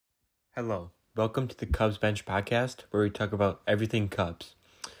Hello, welcome to the Cubs Bench podcast, where we talk about everything Cubs.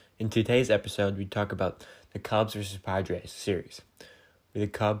 In today's episode, we talk about the Cubs versus Padres series, where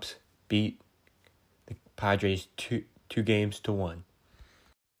the Cubs beat the Padres 2-1.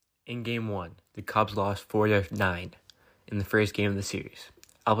 In Game 1, the Cubs lost 4-9 in the first game of the series.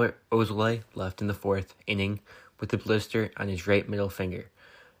 Albert Ozole left in the fourth inning with a blister on his right middle finger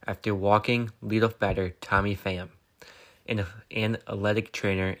after walking leadoff batter Tommy Pham. An athletic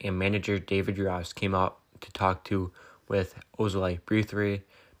trainer and manager David Ross came out to talk with Ozole briefly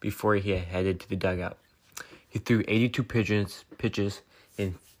before he headed to the dugout. He threw 82 pitches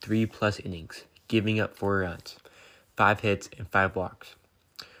in 3+ innings, giving up 4 runs, 5 hits, and 5 walks.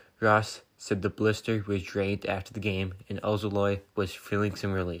 Ross said the blister was drained after the game and Ozole was feeling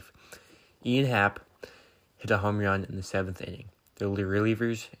some relief. Ian Happ hit a home run in the 7th inning. The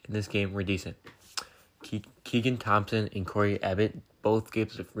relievers in this game were decent. Keegan Thompson and Corey Abbott both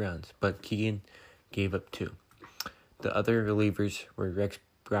gave up runs, but Keegan gave up 2. The other relievers were Rex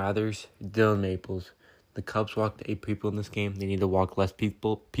Brothers, Dylan Maples. The Cubs walked 8 people in this game. They need to walk less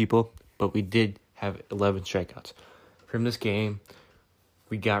people, but we did have 11 strikeouts. From this game,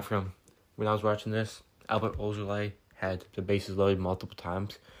 we got from, when I was watching this, Albert Ozole had the bases loaded multiple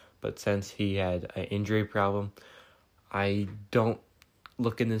times, but since he had an injury problem, I don't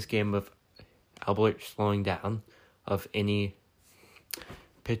look in this game of Albert slowing down of any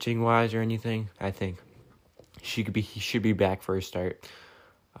pitching wise or anything. I think he should be back for a start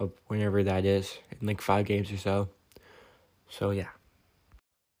of whenever that is, in like 5 games or so. So yeah.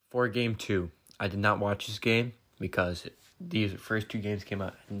 For Game 2, I did not watch this game because these first 2 games came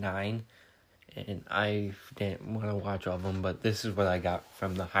out at 9 and I didn't want to watch all of them, but this is what I got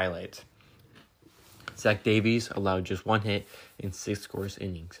from the highlights. Zach Davies allowed just 1 hit in 6 scoreless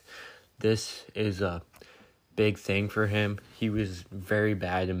innings. This is a big thing for him. He was very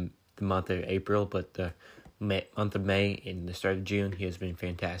bad in the month of April, but the month of May and the start of June, he has been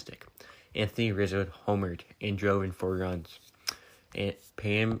fantastic. Anthony Rizzo homered and drove in 4 runs. And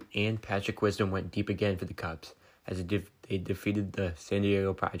Pam and Patrick Wisdom went deep again for the Cubs as they defeated the San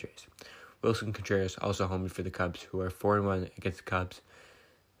Diego Padres. Wilson Contreras also homered for the Cubs, who are 4-1 against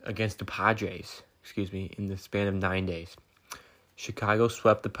the Padres, in the span of 9 days. Chicago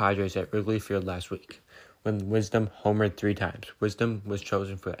swept the Padres at Wrigley Field last week when Wisdom homered 3 times. Wisdom was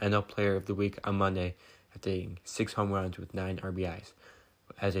chosen for NL Player of the Week on Monday after hitting 6 home runs with 9 RBIs,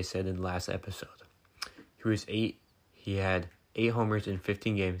 as I said in the last episode. He had 8 homers in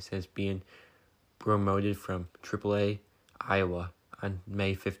 15 games since being promoted from AAA Iowa on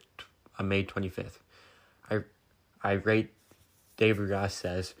May 25th. I rate, David Ross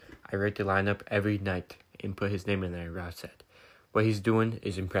says, I rate the lineup every night and put his name in there, Ross said. What he's doing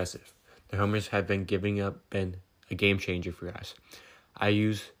is impressive. The homers have been been a game changer for us. I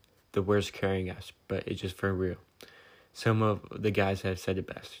use the words carrying us, but it's just for real. Some of the guys have said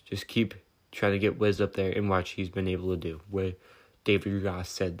it best. Just keep trying to get Wiz up there and watch what he's been able to do. Where David Ross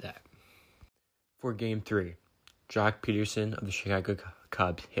said that. For Game 3, Jock Peterson of the Chicago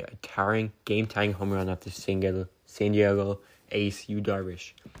Cubs hit a towering game-tying home run off the San Diego ace Yu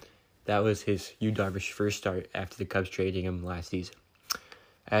Darvish. That was his Yu Darvish first start after the Cubs trading him last season.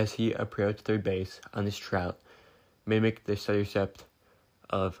 As he approached third base on his trout, mimicked the intercept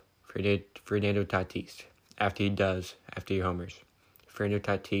of Fernando Tatis after he homers. Fernando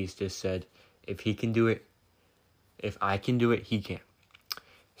Tatis just said, if I can do it, he can.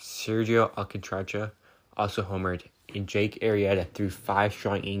 Sergio Alcantara also homered, and Jake Arrieta threw 5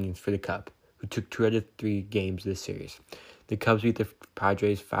 strong innings for the Cubs, who took 2 out of 3 games this series. The Cubs beat the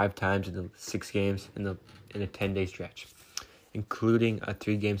Padres 5 times in the 6 games in a 10-day stretch, including a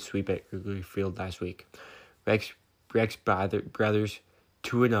 3-game sweep at Wrigley Field last week. Rex Brothers,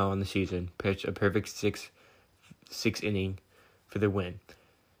 2-0 on the season, pitched a perfect 6 inning for the win.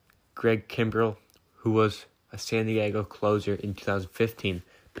 Greg Kimbrell, who was a San Diego closer in 2015,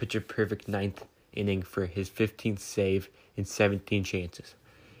 pitched a perfect 9th inning for his 15th save in 17 chances.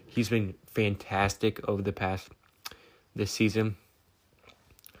 He's been fantastic over this season,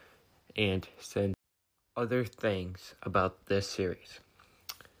 and said other things about this series.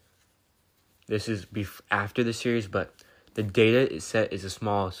 This is after the series, but the data is set is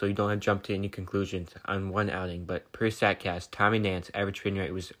small, so you don't have to jump to any conclusions on one outing. But per StatCast, Tommy Nance average spin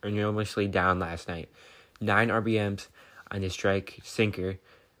rate was enormously down last night. 9 RPMs on his strike sinker,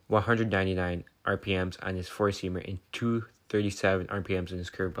 199 RPMs on his four-seamer, and 237 RPMs on his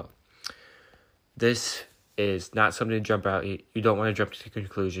curveball. This is not something to jump out. You don't want to jump to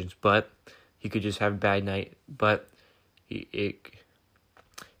conclusions, but he could just have a bad night. But he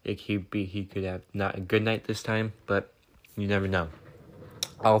could have not a good night this time, but you never know.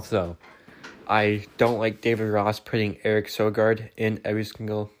 Also, I don't like David Ross putting Eric Sogard in every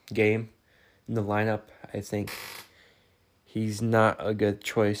single game in the lineup. I think he's not a good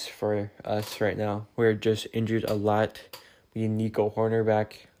choice for us right now. We're just injured a lot. We need Nico Horner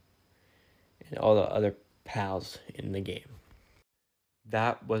back and all the other pals in the game.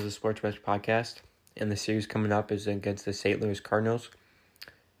 That was the Sports West podcast, and the series coming up is against the St. Louis Cardinals,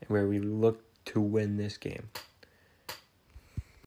 where we look to win this game.